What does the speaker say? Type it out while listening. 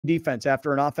defense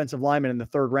after an offensive lineman in the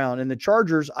 3rd round. And the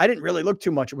Chargers, I didn't really look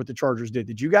too much at what the Chargers did.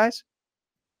 Did you guys?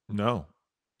 No.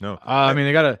 I mean,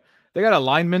 they got a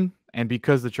lineman, and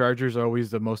because the Chargers are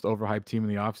always the most overhyped team in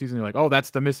the offseason, you're like, oh, that's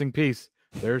the missing piece.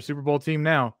 They're a Super Bowl team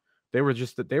now. They were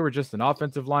just an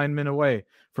offensive lineman away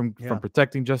from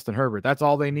protecting Justin Herbert. That's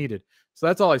all they needed. So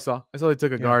that's all I saw. I saw they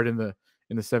took a guard in the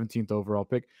 17th overall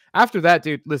pick. After that,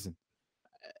 dude, listen.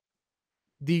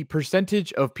 The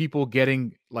percentage of people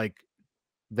getting like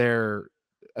their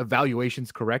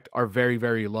evaluations correct are very,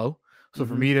 very low. So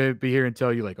for me to be here and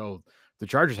tell you like, oh, the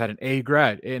Chargers had an A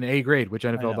grade, which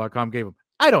NFL.com gave them.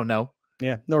 I don't know.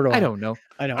 Yeah, nor do I. I don't know.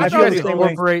 I know. Did you guys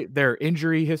incorporate their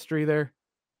injury history there?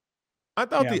 I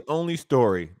thought the only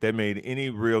story that made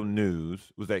any real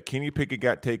news was that Kenny Pickett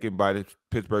got taken by the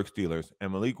Pittsburgh Steelers,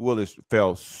 and Malik Willis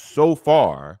fell so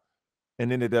far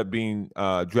and ended up being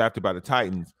drafted by the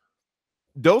Titans.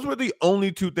 Those were the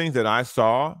only 2 things that I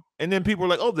saw. And then people were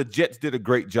like, oh, the Jets did a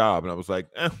great job. And I was like,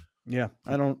 yeah,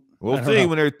 we'll see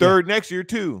when they're 3rd next year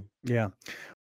too. Yeah.